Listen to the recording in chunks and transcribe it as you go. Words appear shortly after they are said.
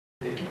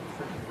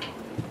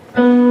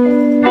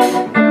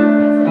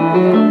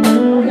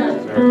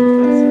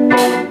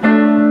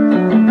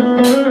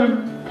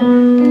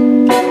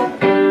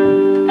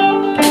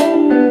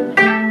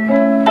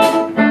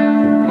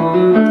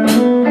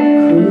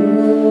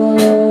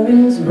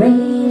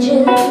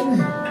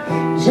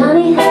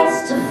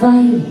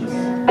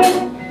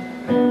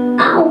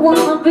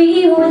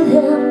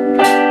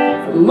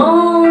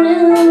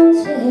morning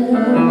till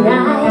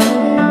night.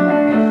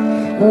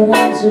 I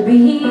want to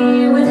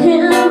be with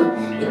him,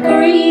 it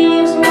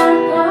grieves my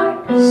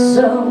heart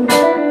so.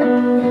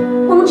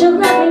 Won't you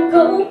let me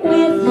go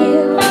with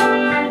you?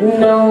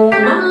 No,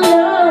 my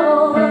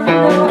love,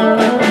 no.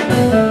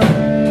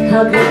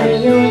 How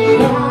can you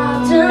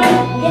have to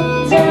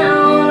get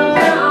down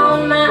upon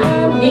my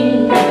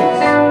knees?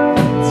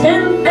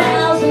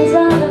 $10,000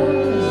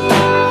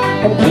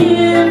 I'll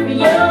give for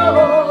your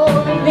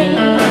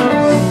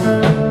release.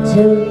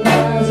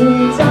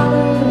 $2,000,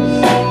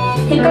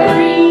 it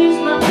grieves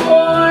my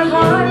poor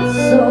heart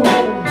so.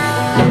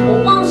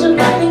 Won't you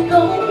let me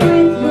go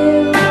with you?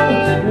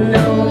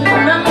 No, my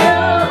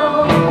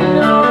love,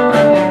 no.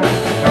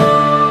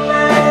 Oh,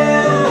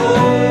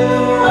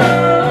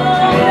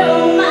 no,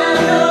 my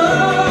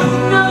love,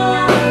 no.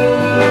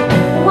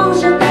 Won't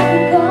you let me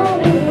go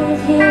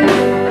with you?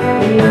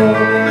 No,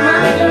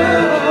 my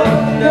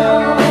love, no.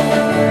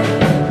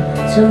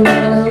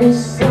 Tomorrow is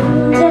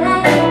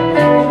Sunday,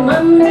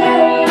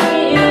 Monday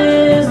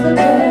is the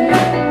day.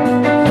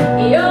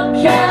 Your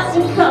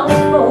casting calls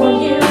for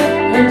you,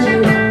 and you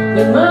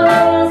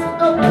must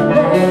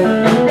obey.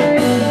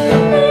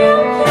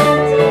 Your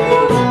casting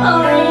calls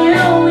for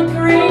you, it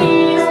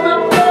grieves my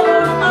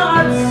poor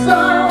heart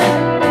so.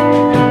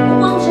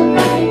 Won't you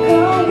let me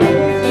go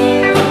with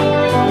you?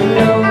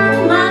 No,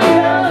 my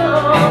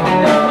love,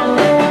 no.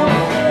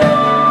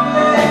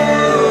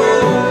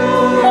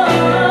 Oh,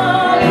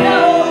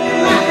 no,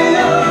 my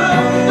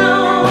love, no.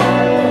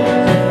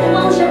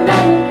 Won't you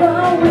let me go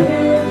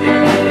with you?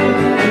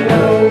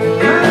 No,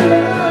 my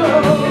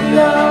love,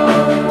 no.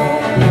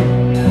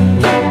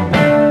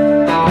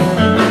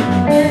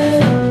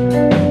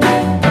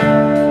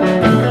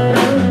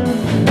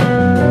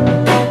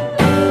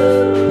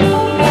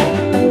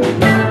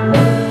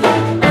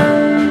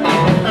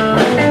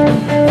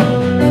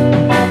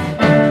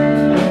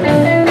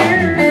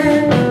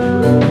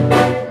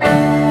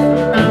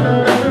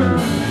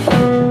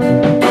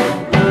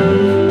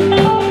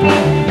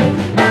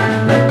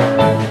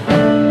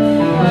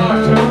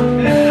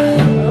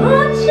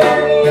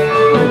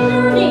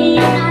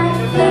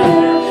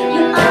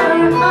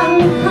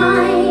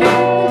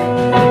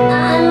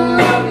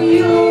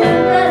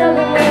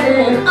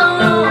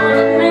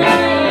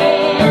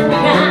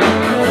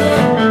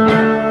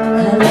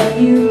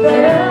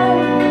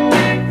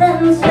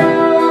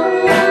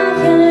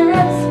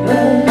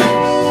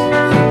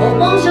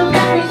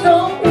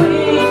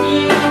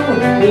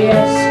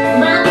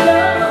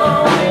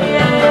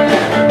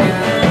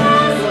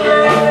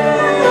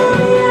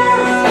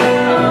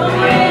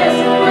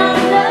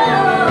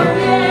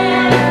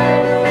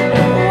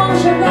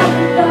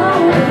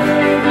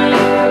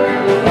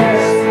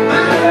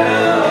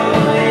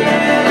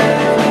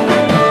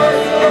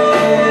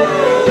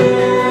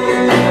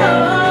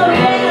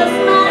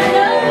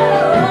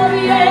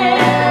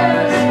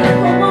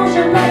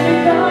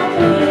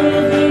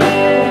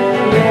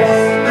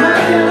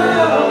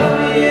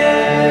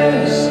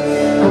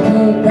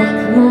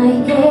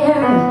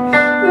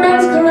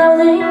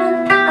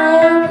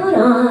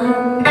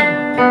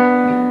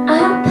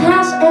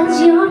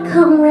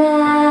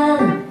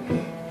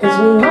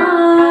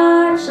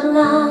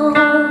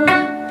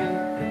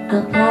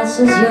 I'll pass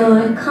as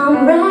your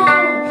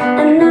comrade,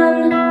 and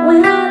none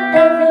will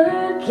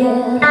ever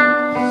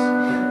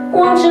guess.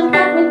 Won't you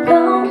let me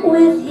go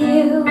with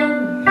you?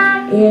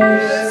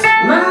 Yes,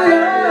 my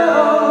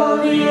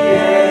love, yes.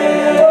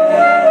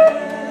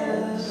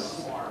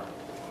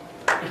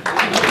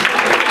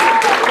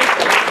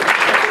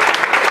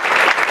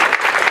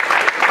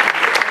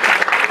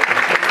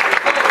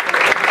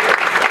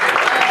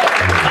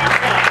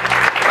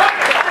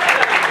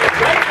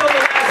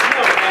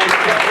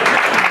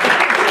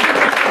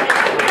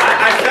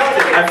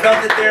 I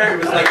felt it there. It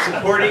was like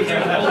supporting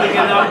him, holding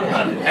him up,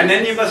 and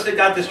then you must have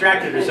got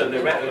distracted or something.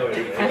 He's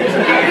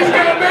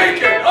gonna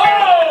make it! Oh!